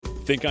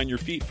Think on your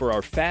feet for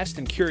our Fast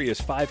and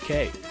Curious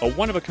 5K, a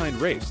one-of-a-kind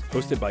race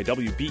hosted by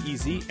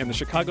WBEZ and the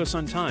Chicago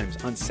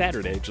Sun-Times on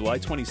Saturday, July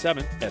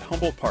 27th at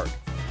Humboldt Park.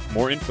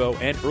 More info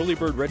and early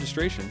bird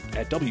registration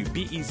at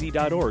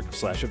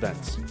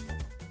wbez.org/events.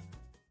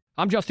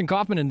 I'm Justin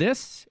Kaufman, and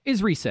this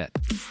is Reset.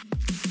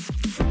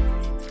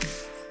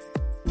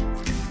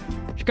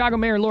 Chicago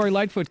Mayor Lori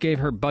Lightfoot gave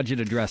her budget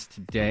address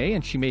today,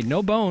 and she made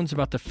no bones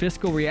about the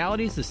fiscal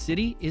realities the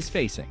city is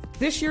facing.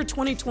 This year,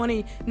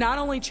 2020, not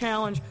only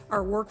challenged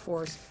our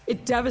workforce,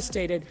 it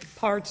devastated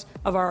parts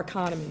of our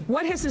economy.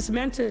 What has this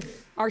meant to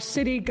our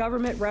city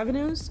government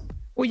revenues?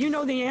 Well, you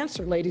know the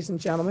answer, ladies and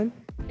gentlemen.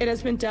 It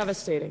has been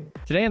devastating.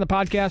 Today on the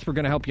podcast, we're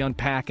going to help you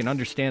unpack and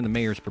understand the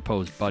mayor's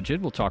proposed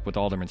budget. We'll talk with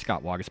Alderman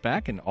Scott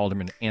Waguespack and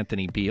Alderman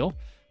Anthony Beal.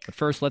 But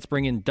first, let's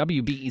bring in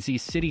WBEZ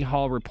City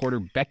Hall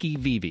reporter Becky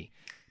Vevea.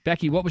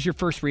 Becky, what was your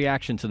first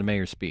reaction to the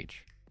mayor's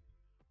speech?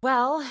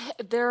 Well,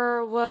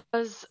 there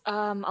was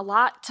a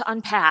lot to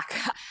unpack.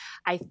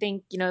 I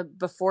think,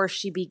 before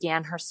she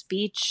began her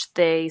speech,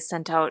 they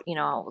sent out,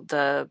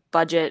 the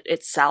budget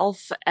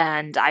itself,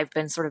 and I've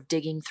been sort of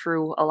digging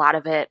through a lot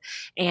of it.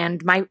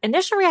 And my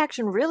initial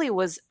reaction really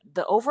was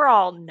the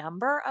overall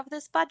number of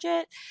this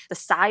budget. The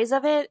size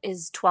of it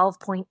is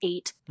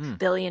 $12.8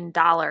 billion,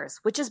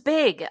 which is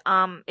big.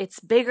 It's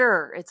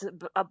bigger. It's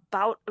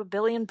about $1.2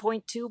 billion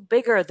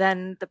bigger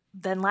than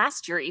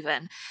last year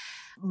even.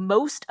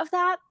 Most of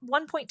that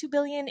 $1.2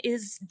 billion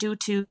is due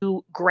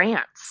to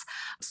grants.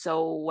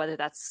 So whether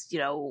that's,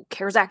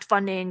 CARES Act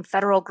funding,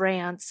 federal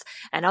grants,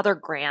 and other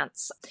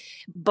grants.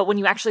 But when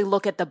you actually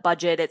look at the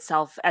budget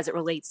itself as it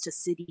relates to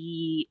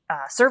city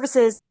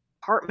services,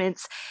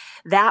 departments,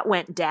 that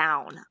went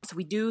down. So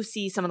we do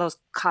see some of those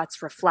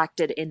cuts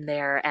reflected in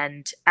there.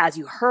 And as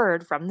you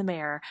heard from the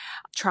mayor,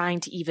 trying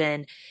to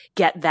even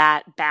get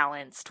that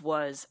balanced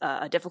was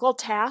a difficult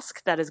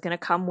task that is going to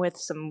come with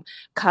some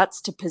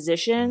cuts to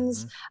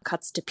positions,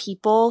 cuts to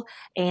people,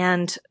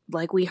 and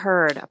like we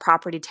heard, a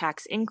property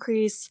tax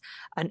increase,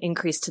 an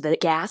increase to the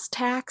gas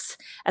tax,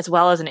 as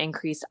well as an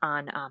increase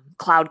on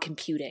cloud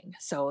computing.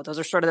 So those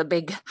are sort of the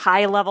big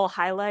high-level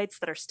highlights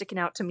that are sticking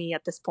out to me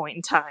at this point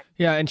in time.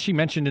 Yeah, and she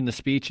mentioned in the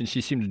speech, and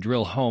she seemed to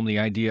drill home the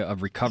idea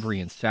of recovery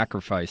and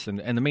sacrifice. And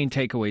the main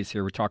takeaways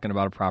here, we're talking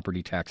about a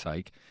property tax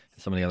hike,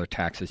 and some of the other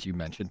taxes you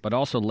mentioned, but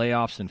also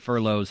layoffs and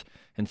furloughs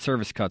and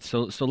service cuts.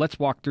 So let's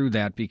walk through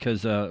that,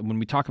 because when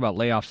we talk about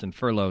layoffs and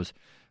furloughs,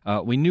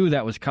 we knew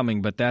that was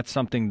coming, but that's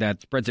something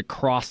that spreads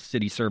across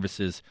city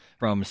services,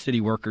 from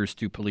city workers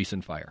to police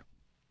and fire.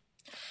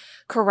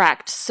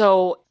 Correct.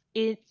 So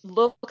it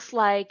looks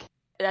like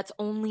that's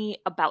only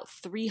about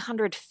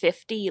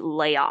 350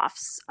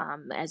 layoffs,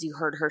 as you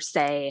heard her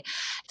say.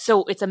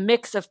 So it's a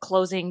mix of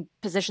closing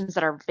positions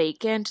that are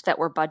vacant that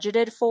were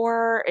budgeted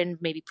for in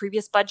maybe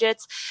previous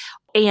budgets,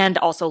 and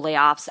also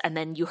layoffs. And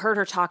then you heard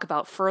her talk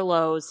about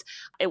furloughs.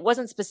 It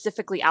wasn't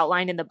specifically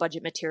outlined in the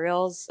budget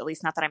materials, at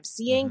least not that I'm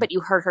seeing, but you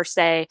heard her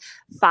say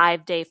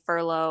 5-day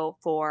furlough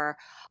for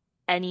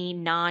any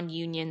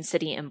non-union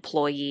city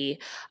employee,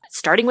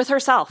 starting with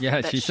herself.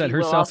 Yeah, she said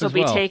herself will also as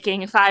well. be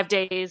taking 5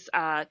 days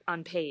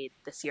unpaid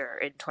this year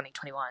in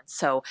 2021.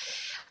 So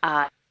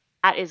that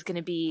is going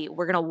to be,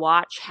 we're going to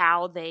watch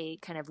how they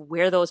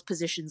where those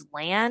positions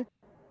land.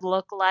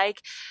 Look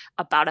like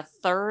about a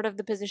third of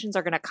the positions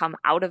are going to come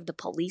out of the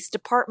police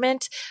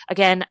department.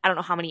 Again, I don't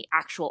know how many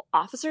actual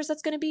officers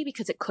that's going to be,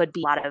 because it could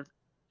be a lot of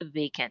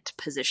vacant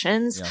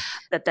positions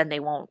that then they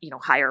won't,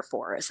 hire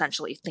for.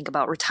 Essentially, think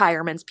about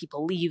retirements,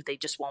 people leave, they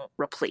just won't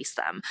replace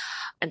them.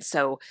 And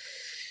so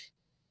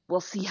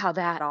we'll see how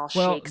that all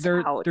shakes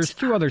out. There's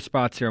two other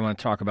spots here I want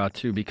to talk about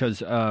too, because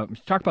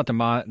talk about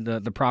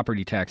the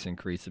property tax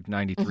increase of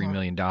 $93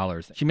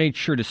 million. She made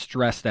sure to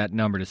stress that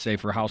number, to say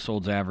for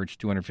households average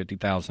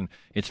 $250,000,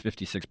 it's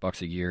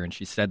 $56 a year. And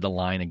she said the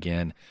line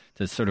again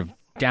to sort of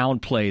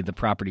downplay the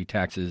property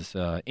taxes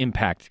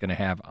impact it's going to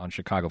have on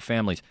Chicago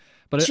families.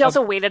 But she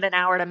also waited an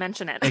hour to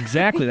mention it.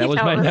 Exactly. That was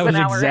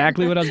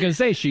exactly what I was going to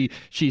say.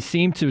 She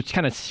seemed to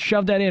kind of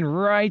shove that in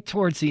right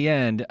towards the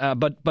end.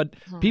 But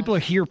people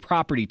hear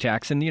property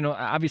tax, and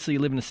obviously you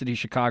live in the city of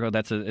Chicago.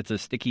 It's a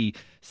sticky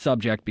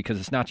subject,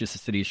 because it's not just the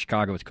city of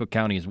Chicago; it's Cook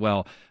County as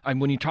well.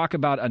 And when you talk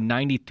about a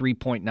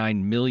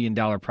 $93.9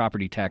 million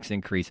property tax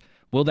increase,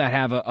 will that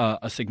have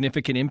a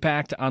significant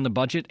impact on the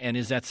budget? And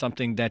is that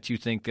something that you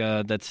think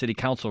that City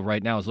Council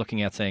right now is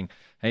looking at, saying,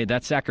 "Hey,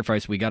 that's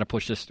sacrifice. We got to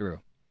push this through"?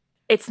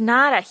 It's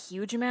not a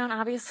huge amount,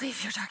 obviously,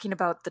 if you're talking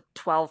about the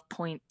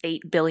 $12.8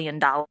 billion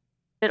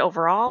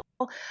overall,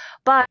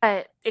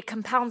 but it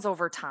compounds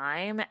over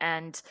time,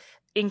 and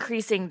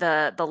increasing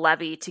the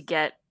levy to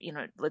get,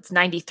 it's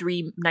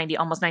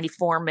almost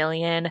 94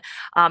 million.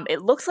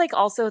 It looks like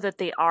also that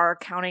they are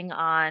counting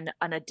on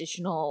an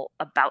additional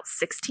about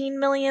 16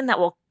 million that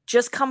will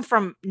just come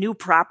from new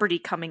property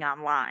coming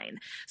online.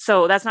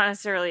 So that's not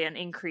necessarily an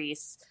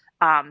increase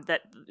that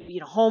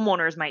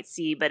homeowners might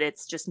see, but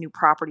it's just new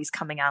properties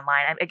coming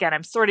online.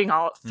 I'm sorting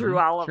through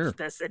all of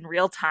this in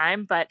real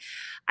time, but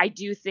I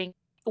do think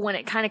when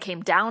it kind of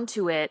came down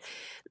to it,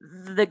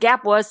 the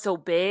gap was so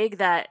big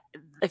that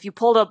if you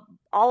pulled up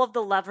all of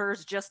the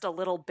levers just a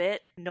little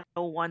bit. No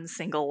one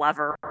single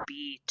lever would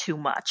be too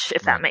much,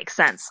 if that makes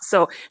sense.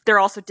 So they're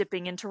also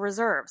dipping into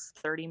reserves,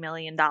 $30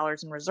 million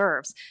in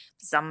reserves.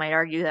 Some might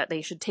argue that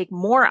they should take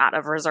more out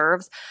of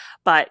reserves.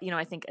 But,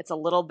 I think it's a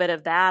little bit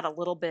of that, a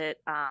little bit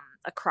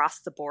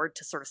across the board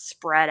to sort of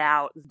spread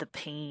out the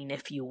pain,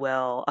 if you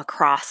will,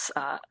 across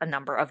a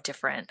number of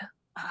different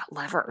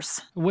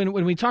levers. When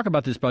we talk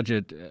about this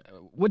budget,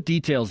 what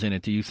details in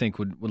it do you think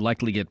would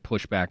likely get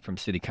pushback from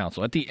City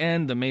Council? At the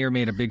end, the mayor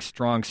made a big,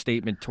 strong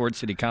statement towards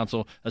City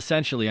Council,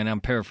 essentially, and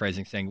I'm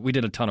paraphrasing, saying, we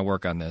did a ton of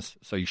work on this,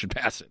 so you should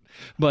pass it.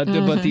 But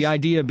the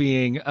idea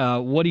being,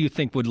 what do you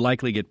think would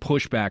likely get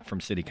pushback from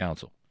City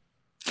Council?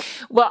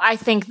 Well, I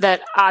think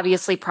that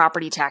obviously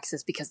property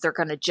taxes, because they're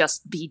going to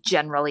just be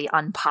generally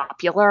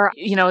unpopular,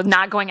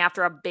 not going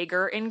after a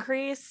bigger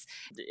increase,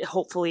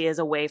 hopefully is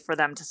a way for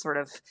them to sort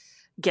of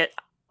get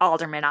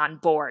aldermen on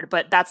board.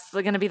 But that's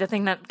going to be the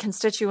thing that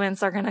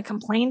constituents are going to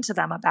complain to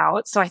them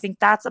about. So I think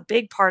that's a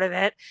big part of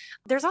it.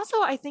 There's also,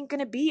 I think, going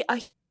to be a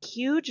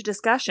huge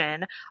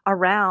discussion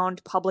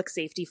around public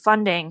safety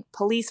funding,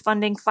 police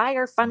funding,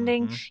 fire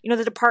funding,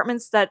 the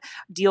departments that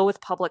deal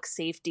with public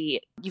safety.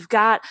 You've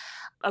got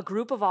a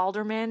group of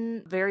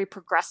aldermen, very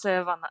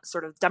progressive on the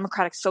sort of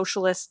democratic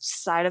socialist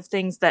side of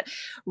things, that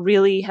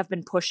really have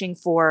been pushing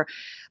for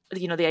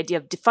the idea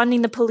of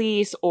defunding the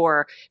police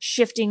or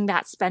shifting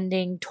that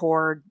spending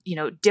toward,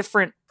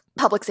 different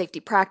public safety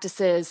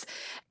practices.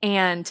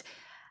 And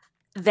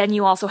then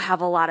you also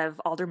have a lot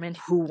of aldermen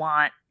who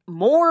want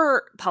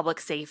more public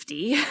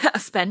safety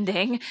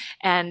spending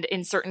and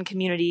in certain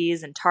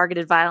communities and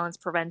targeted violence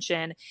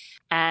prevention.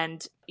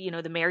 And,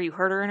 the mayor, you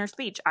heard her in her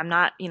speech. I've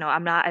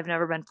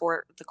never been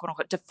for the quote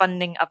unquote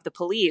defunding of the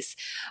police,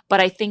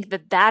 but I think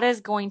that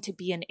is going to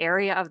be an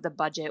area of the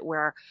budget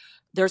where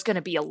there's going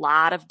to be a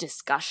lot of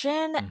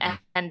discussion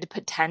and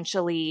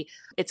potentially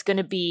it's going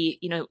to be,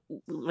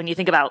 when you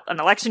think about an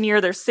election year,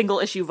 there's single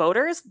issue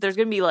voters. There's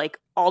going to be like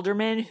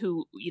aldermen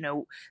who,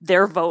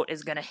 their vote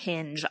is going to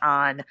hinge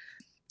on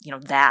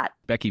that.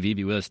 Becky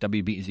Vivi with us,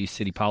 WBEZ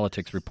City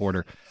Politics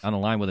reporter, on the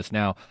line with us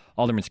now.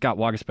 Alderman Scott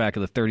Waguespack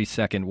of the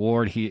 32nd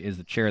Ward. He is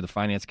the chair of the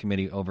Finance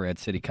Committee over at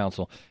City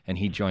Council, and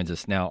he joins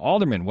us now.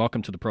 Alderman,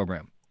 welcome to the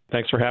program.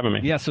 Thanks for having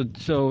me. Yeah,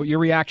 so your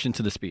reaction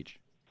to the speech?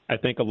 I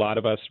think a lot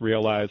of us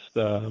realize,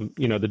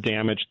 the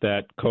damage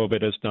that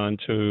COVID has done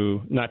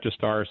to not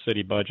just our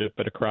city budget,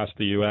 but across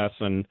the U.S.,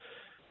 and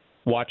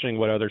watching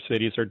what other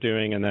cities are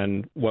doing and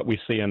then what we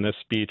see in this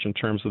speech in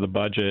terms of the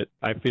budget,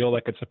 I feel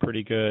like it's a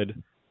pretty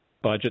good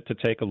budget to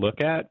take a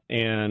look at.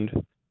 And,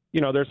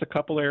 there's a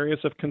couple areas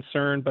of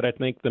concern, but I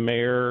think the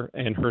mayor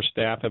and her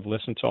staff have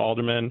listened to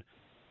aldermen,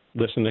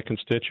 listened to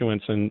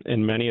constituents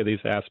in many of these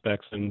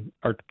aspects, and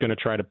are going to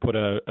try to put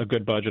a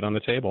good budget on the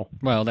table.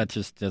 Well,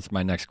 that's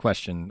my next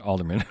question,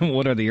 Alderman.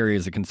 What are the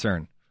areas of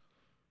concern?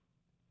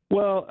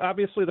 Well,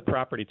 obviously the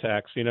property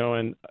tax,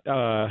 and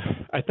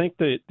I think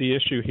the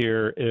issue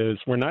here is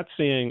we're not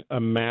seeing a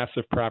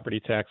massive property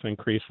tax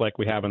increase like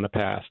we have in the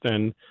past.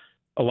 And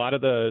a lot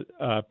of the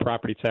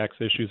property tax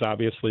issues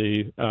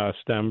obviously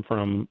stem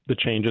from the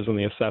changes in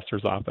the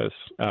assessor's office.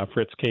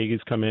 Fritz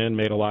Kage's come in,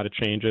 made a lot of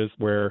changes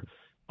where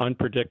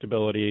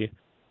unpredictability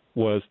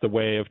was the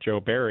way of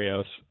Joe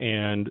Barrios,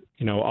 and,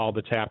 all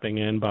the tapping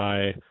in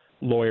by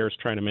lawyers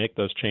trying to make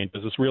those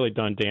changes has really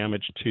done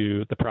damage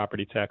to the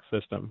property tax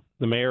system.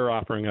 The mayor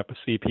offering up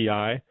a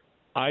CPI,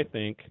 I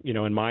think,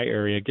 in my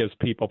area gives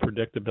people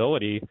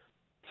predictability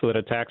so that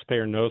a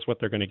taxpayer knows what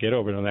they're going to get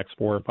over the next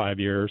 4 or 5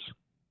 years,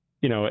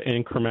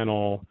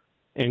 incremental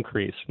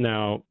increase.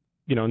 Now,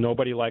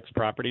 nobody likes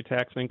property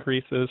tax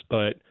increases,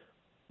 but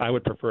I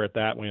would prefer it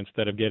that way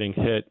instead of getting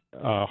hit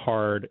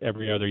hard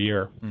every other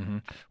year. Mm-hmm.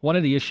 One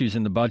of the issues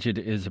in the budget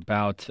is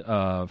about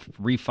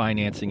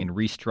refinancing and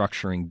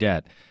restructuring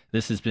debt.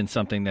 This has been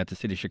something that the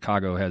city of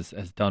Chicago has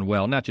done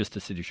well, not just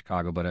the city of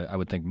Chicago, but I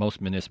would think most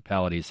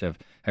municipalities have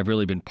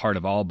really been part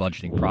of all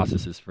budgeting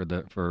processes for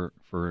the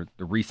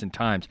recent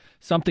times.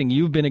 Something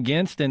you've been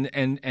against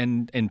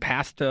in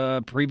past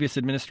previous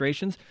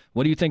administrations.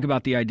 What do you think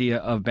about the idea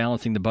of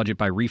balancing the budget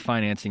by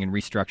refinancing and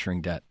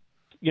restructuring debt?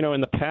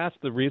 In the past,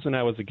 the reason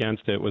I was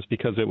against it was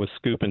because it was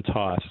scoop and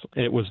toss.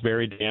 It was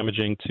very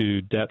damaging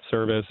to debt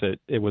service.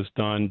 It was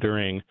done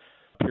during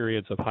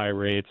periods of high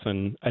rates,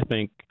 and I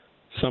think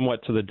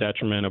somewhat to the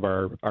detriment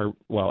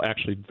of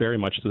actually very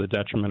much to the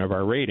detriment of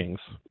our ratings.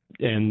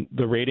 And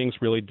the ratings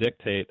really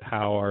dictate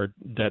how our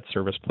debt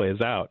service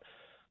plays out.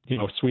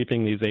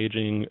 Sweeping these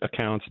aging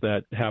accounts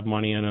that have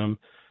money in them,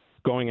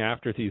 going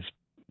after these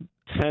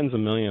tens of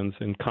millions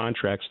in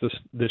contracts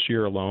this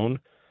year alone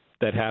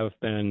that have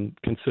been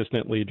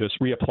consistently just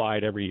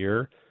reapplied every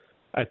year.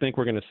 I think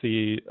we're going to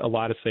see a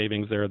lot of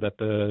savings there that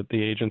the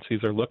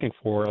agencies are looking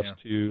for us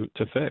to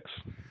fix.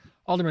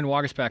 Alderman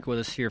Waguespack with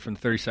us here from the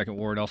 32nd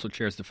Ward, also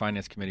chairs the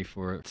Finance Committee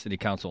for City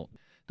Council.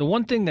 The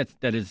one thing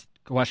that is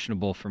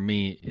questionable for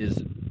me is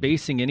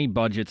basing any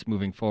budgets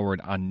moving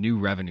forward on new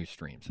revenue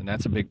streams, and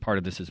that's a big part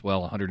of this as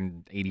well,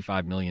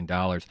 $185 million.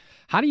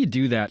 How do you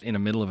do that in the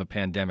middle of a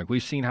pandemic?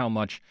 We've seen how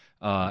much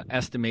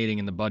estimating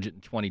in the budget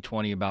in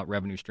 2020 about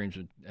revenue streams.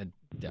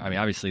 I mean,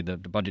 obviously, the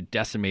budget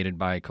decimated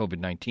by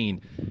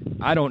COVID-19.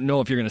 I don't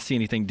know if you're going to see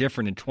anything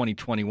different in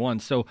 2021.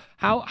 So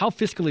how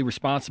fiscally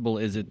responsible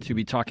is it to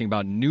be talking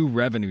about new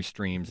revenue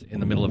streams in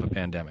the middle of a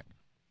pandemic?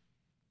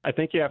 I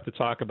think you have to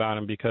talk about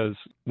them because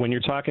when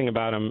you're talking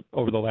about them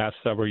over the last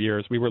several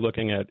years, we were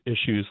looking at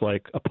issues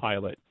like a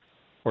pilot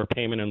or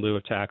payment in lieu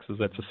of taxes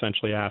that's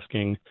essentially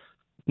asking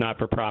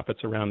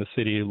not-for-profits around the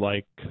city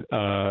like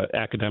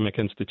academic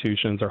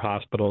institutions or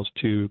hospitals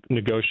to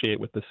negotiate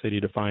with the city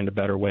to find a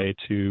better way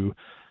to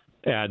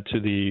add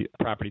to the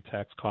property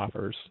tax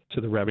coffers,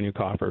 to the revenue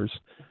coffers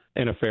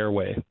in a fair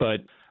way. But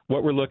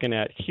what we're looking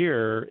at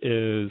here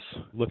is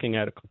looking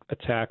at a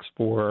tax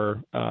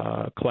for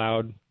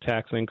cloud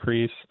tax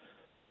increase,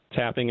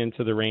 tapping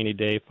into the rainy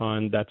day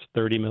fund. That's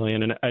 $30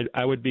 million. And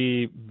I would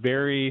be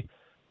very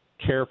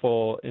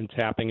careful in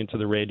tapping into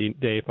the rainy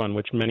day fund,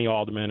 which many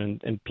aldermen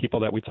and people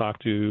that we talk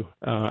to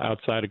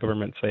outside of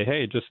government say,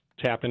 hey, just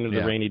tap into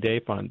the rainy day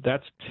fund.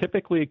 That's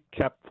typically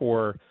kept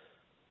for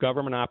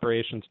government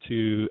operations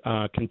to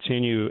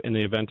continue in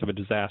the event of a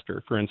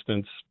disaster. For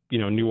instance,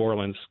 New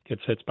Orleans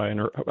gets hit by a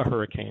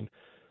hurricane.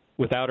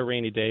 Without a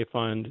rainy day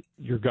fund,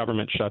 your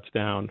government shuts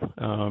down.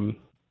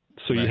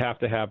 So you have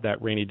to have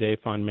that rainy day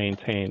fund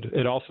maintained.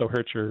 It also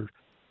hurts your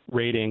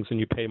ratings, and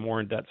you pay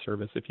more in debt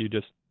service if you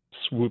just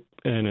swoop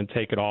in and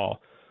take it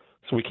all.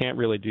 So we can't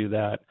really do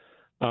that.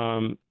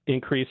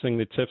 Increasing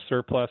the TIF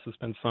surplus has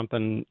been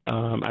something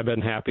I've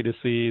been happy to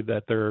see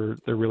that they're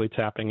really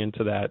tapping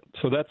into that.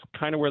 So that's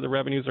kind of where the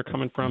revenues are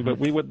coming from. But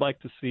we would like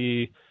to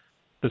see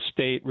the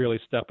state really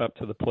step up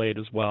to the plate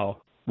as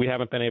well. We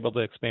haven't been able to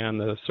expand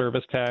the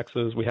service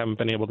taxes. We haven't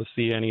been able to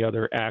see any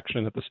other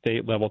action at the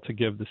state level to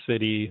give the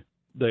city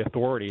the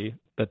authority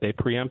that they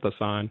preempt us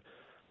on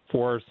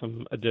for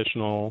some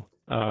additional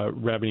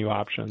revenue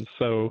options.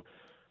 So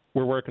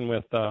we're working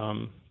with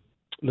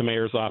the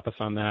mayor's office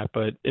on that,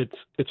 but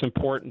it's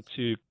important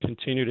to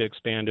continue to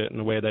expand it in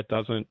a way that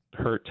doesn't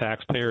hurt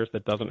taxpayers,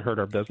 that doesn't hurt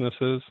our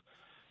businesses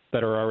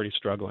that are already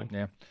struggling.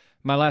 Yeah.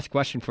 My last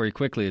question for you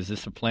quickly, is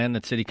this a plan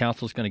that City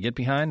Council is going to get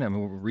behind? I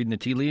mean, we're reading the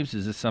tea leaves.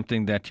 Is this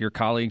something that your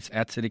colleagues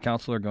at City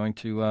Council are going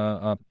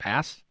to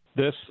pass?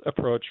 This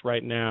approach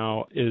right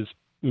now is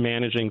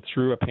managing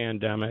through a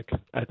pandemic.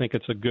 I think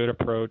it's a good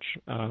approach.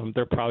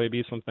 There'll probably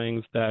be some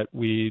things that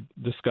we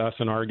discuss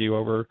and argue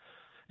over,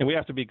 and we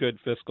have to be good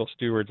fiscal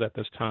stewards at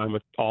this time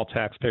with all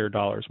taxpayer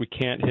dollars. We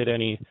can't hit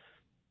any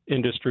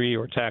industry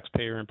or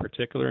taxpayer in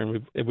particular,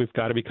 and we've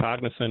got to be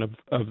cognizant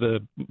of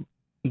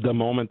the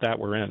moment that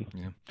we're in.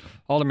 Yeah.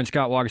 Alderman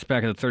Scott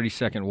Waguespack of the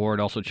 32nd Ward,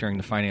 also chairing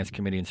the Finance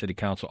Committee in City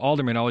Council.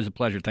 Alderman, always a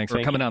pleasure. Thanks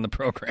for coming on the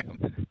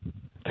program.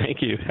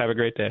 Thank you. Have a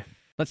great day.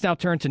 Let's now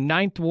turn to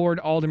 9th Ward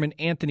Alderman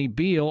Anthony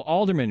Beal.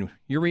 Alderman,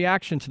 your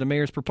reaction to the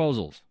mayor's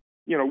proposals.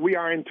 We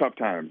are in tough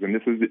times, and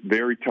this is a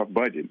very tough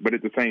budget. But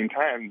at the same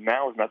time,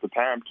 now is not the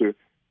time to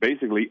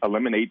basically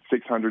eliminate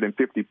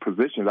 650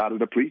 positions out of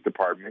the police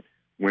department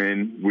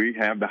when we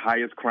have the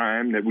highest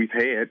crime that we've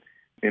had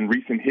in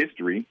recent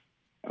history.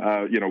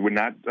 We're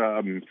not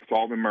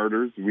solving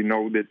murders. We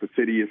know that the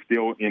city is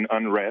still in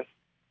unrest.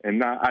 And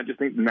now, I just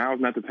think now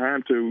is not the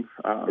time to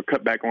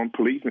cut back on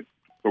police.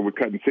 So we're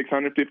cutting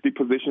 650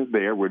 positions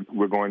there.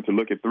 We're going to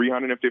look at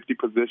 350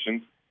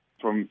 positions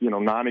from,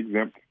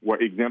 non-exempt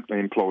or exempt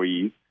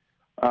employees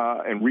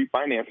and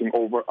refinancing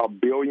over $1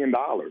 billion.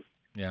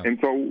 Yeah. And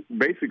so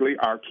basically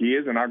our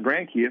kids and our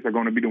grandkids are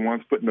going to be the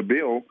ones footing the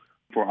bill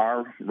for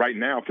our, right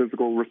now,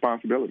 physical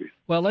responsibilities.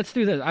 Well, let's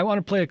do this. I want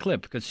to play a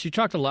clip because she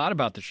talked a lot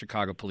about the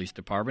Chicago Police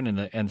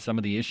Department and some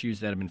of the issues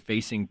that have been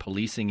facing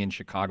policing in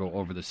Chicago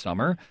over the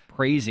summer,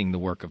 praising the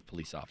work of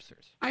police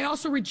officers. I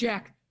also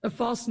reject the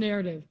false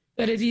narrative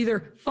that it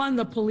either fund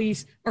the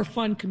police or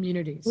fund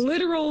communities.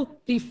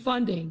 Literal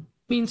defunding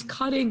means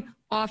cutting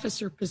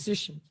officer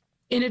positions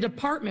in a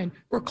department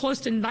where close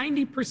to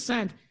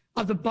 90%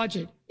 of the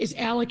budget is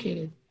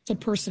allocated to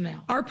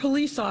personnel. Our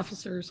police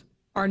officers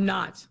are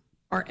not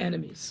our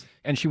enemies.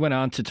 And she went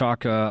on to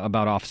talk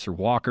about Officer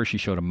Walker. She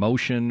showed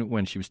emotion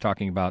when she was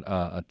talking about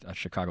a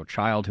Chicago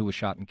child who was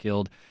shot and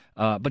killed.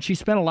 But she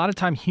spent a lot of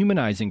time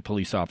humanizing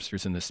police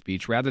officers in this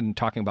speech rather than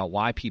talking about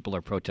why people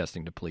are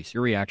protesting the police.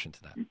 Your reaction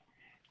to that?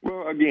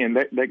 Well, again,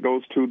 that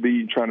goes to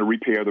the trying to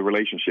repair the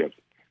relationships,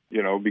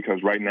 because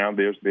right now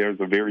there's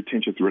a very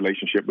tenuous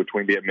relationship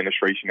between the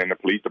administration and the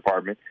police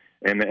department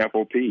and the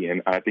FOP.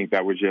 And I think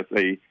that was just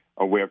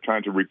a way of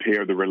trying to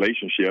repair the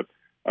relationship.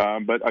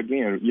 But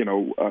again,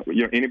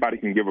 anybody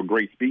can give a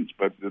great speech,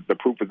 but the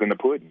proof is in the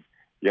pudding.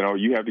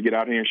 You have to get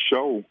out here and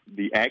show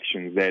the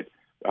actions that,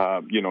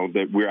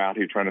 that we're out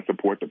here trying to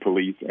support the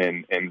police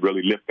and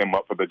really lift them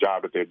up for the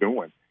job that they're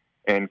doing.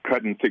 And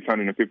cutting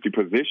 650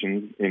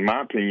 positions, in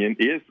my opinion,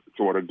 is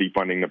sort of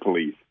defunding the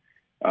police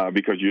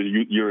because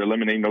you're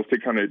eliminating those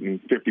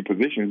 650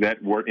 positions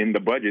that were in the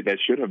budget that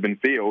should have been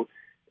filled.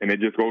 And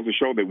it just goes to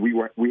show that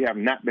we have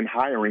not been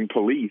hiring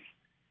police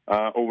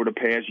over the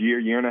past year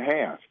and a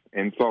half.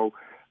 And so,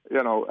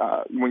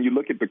 when you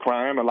look at the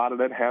crime, a lot of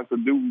that has to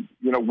do,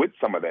 with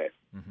some of that.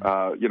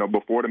 Mm-hmm.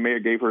 Before the mayor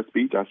gave her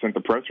speech, I sent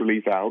the press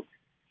release out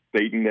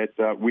stating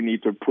that we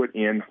need to put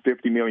in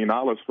 $50 million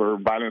for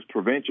violence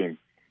prevention.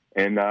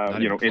 And,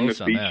 in the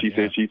speech, she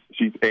said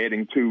she's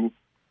adding to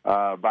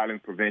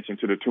violence prevention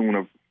to the tune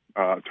of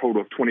a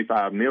total of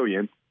 $25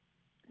 million.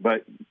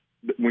 But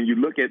when you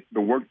look at the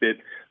work that,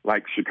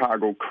 like,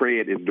 Chicago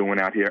Cred is doing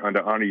out here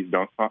under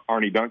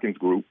Arnie Duncan's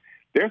group,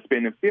 they're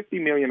spending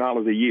 $50 million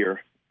a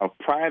year of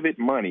private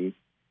money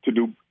to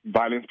do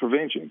violence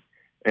prevention.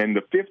 And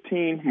the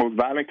 15 most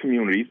violent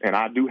communities, and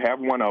I do have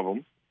one of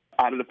them,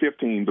 out of the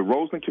 15, the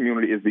Roseland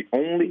community is the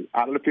only,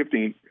 out of the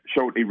 15,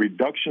 showed a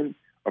reduction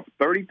of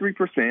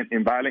 33%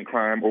 in violent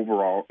crime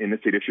overall in the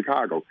city of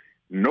Chicago.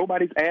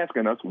 Nobody's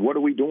asking us, what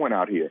are we doing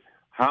out here?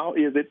 How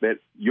is it that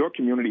your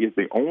community is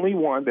the only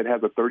one that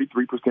has a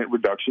 33%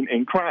 reduction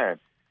in crime?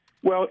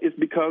 Well, it's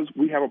because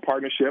we have a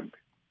partnership.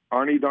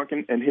 Arnie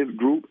Duncan and his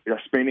group are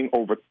spending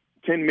over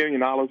 $10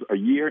 million a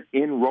year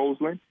in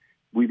Roseland.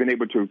 We've been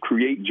able to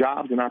create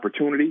jobs and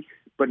opportunity,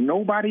 but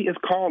nobody is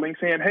calling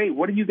saying, hey,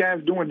 what are you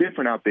guys doing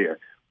different out there?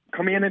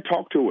 Come in and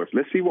talk to us.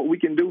 Let's see what we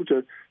can do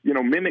to,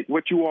 mimic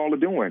what you all are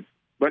doing.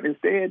 But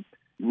instead,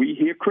 we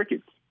hear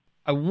crickets.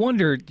 I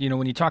wonder,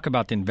 when you talk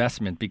about the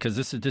investment, because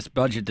this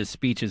budget, this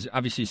speech is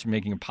obviously she's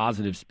making a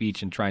positive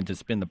speech and trying to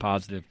spin the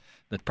positive.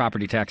 The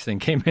property tax thing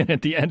came in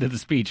at the end of the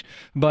speech,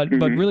 but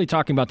really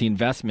talking about the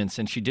investments,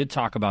 and she did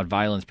talk about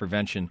violence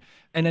prevention.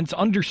 And it's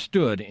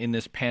understood in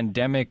this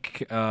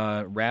pandemic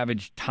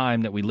ravaged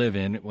time that we live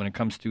in when it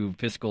comes to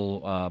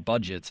fiscal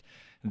budgets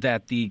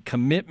that the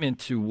commitment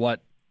to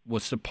what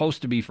was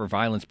supposed to be for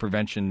violence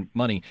prevention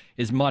money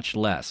is much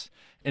less.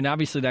 And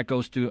obviously that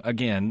goes to,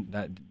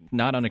 again,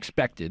 not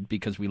unexpected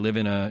because we live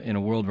in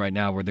a world right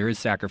now where there is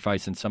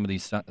sacrifice and some of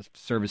these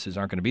services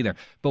aren't going to be there.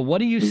 But what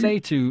do you say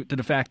to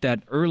the fact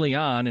that early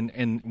on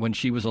and when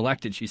she was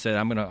elected, she said,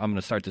 I'm going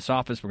to start this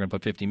office, we're going to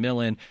put $50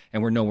 million,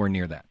 and we're nowhere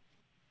near that?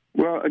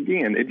 Well,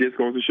 again, it just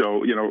goes to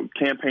show,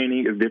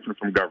 campaigning is different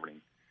from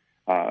governing.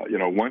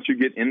 Once you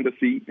get in the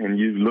seat and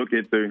you look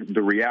at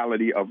the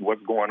reality of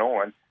what's going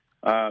on,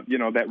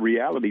 that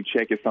reality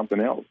check is something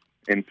else.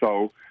 And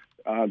so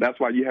that's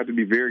why you have to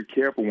be very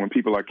careful when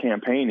people are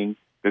campaigning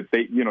that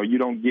you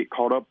don't get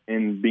caught up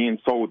in being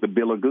sold the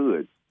bill of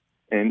goods.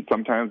 And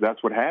sometimes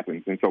that's what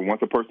happens. And so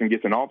once a person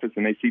gets in office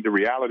and they see the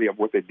reality of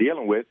what they're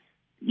dealing with,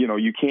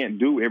 you can't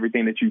do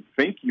everything that you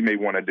think you may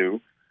want to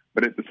do.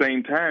 But at the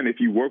same time, if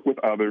you work with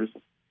others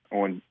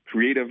on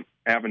creative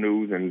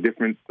avenues and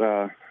different,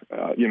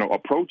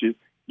 approaches,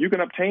 you can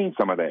obtain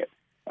some of that.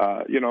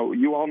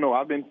 You all know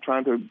I've been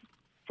trying to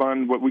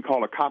fund what we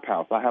call a cop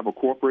house. I have a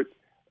corporate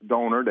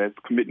donor that's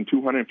committing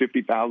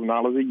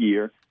 $250,000 a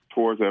year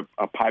towards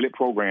a pilot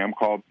program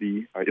called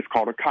it's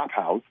called a cop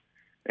house,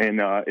 and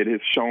it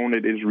has shown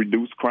it has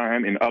reduced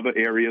crime in other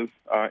areas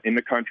in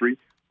the country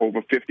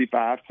over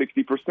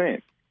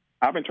 55-60%.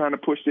 I've been trying to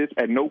push this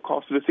at no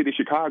cost to the city of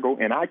Chicago,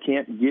 and I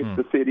can't get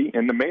the city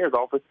and the mayor's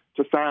office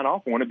to sign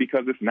off on it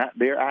because it's not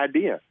their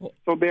idea.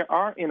 So there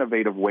are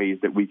innovative ways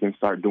that we can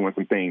start doing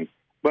some things.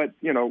 But,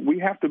 we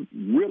have to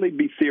really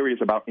be serious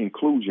about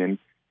inclusion,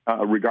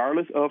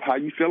 regardless of how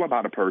you feel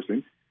about a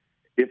person.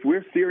 If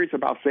we're serious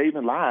about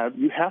saving lives,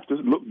 you have to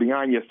look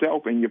beyond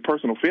yourself and your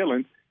personal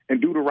feelings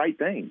and do the right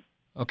thing.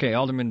 Okay,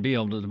 Alderman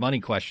Beal, the money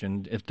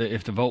question, if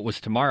the vote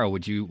was tomorrow,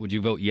 would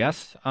you vote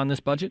yes on this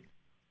budget?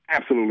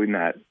 Absolutely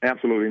not.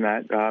 Absolutely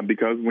not.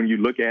 Because when you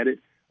look at it,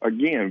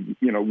 again,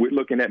 we're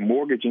looking at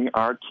mortgaging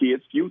our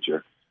kids'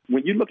 future.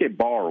 When you look at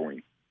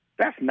borrowing,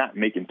 that's not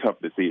making tough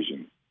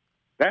decisions.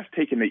 That's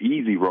taking the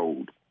easy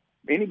road.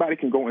 Anybody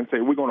can go and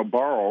say, we're going to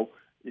borrow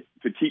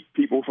to keep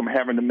people from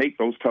having to make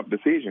those tough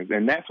decisions.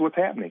 And that's what's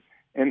happening.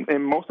 And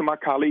most of my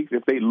colleagues,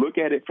 if they look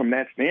at it from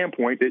that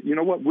standpoint, that,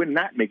 we're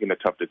not making a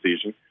tough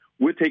decision.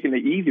 We're taking the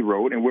easy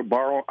road and we're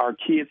borrowing our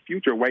kids'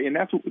 future away. And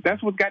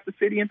that's what got the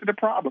city into the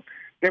problem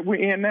that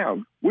we're in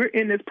now. We're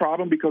in this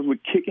problem because we're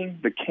kicking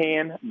the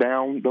can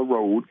down the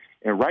road.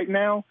 And right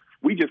now,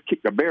 we just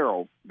kicked the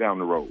barrel down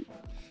the road.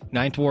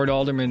 Ninth Ward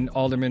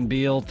Alderman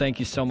Beal, thank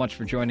you so much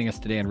for joining us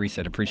today on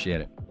Reset. Appreciate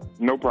it.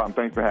 No problem.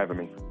 Thanks for having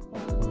me.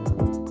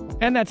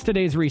 And that's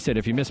today's Reset.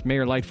 If you missed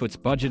Mayor Lightfoot's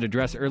budget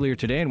address earlier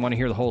today and want to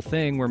hear the whole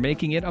thing, we're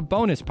making it a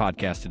bonus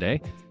podcast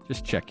today.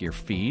 Just check your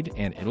feed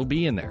and it'll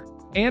be in there.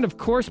 And of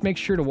course, make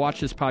sure to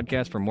watch this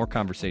podcast for more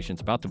conversations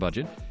about the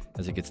budget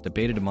as it gets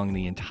debated among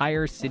the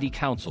entire city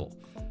council.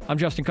 I'm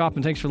Justin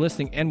Kaufman. Thanks for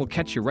listening, and we'll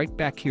catch you right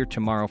back here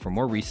tomorrow for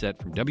more Reset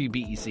from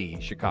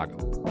WBEZ Chicago.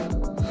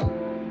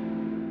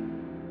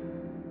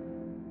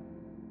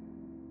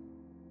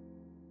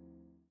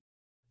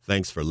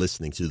 Thanks for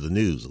listening to the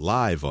news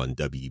live on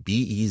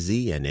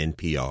WBEZ and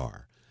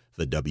NPR.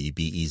 The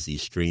WBEZ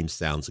stream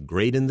sounds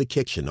great in the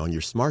kitchen on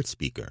your smart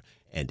speaker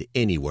and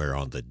anywhere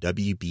on the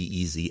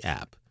WBEZ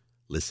app.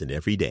 Listen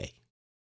every day.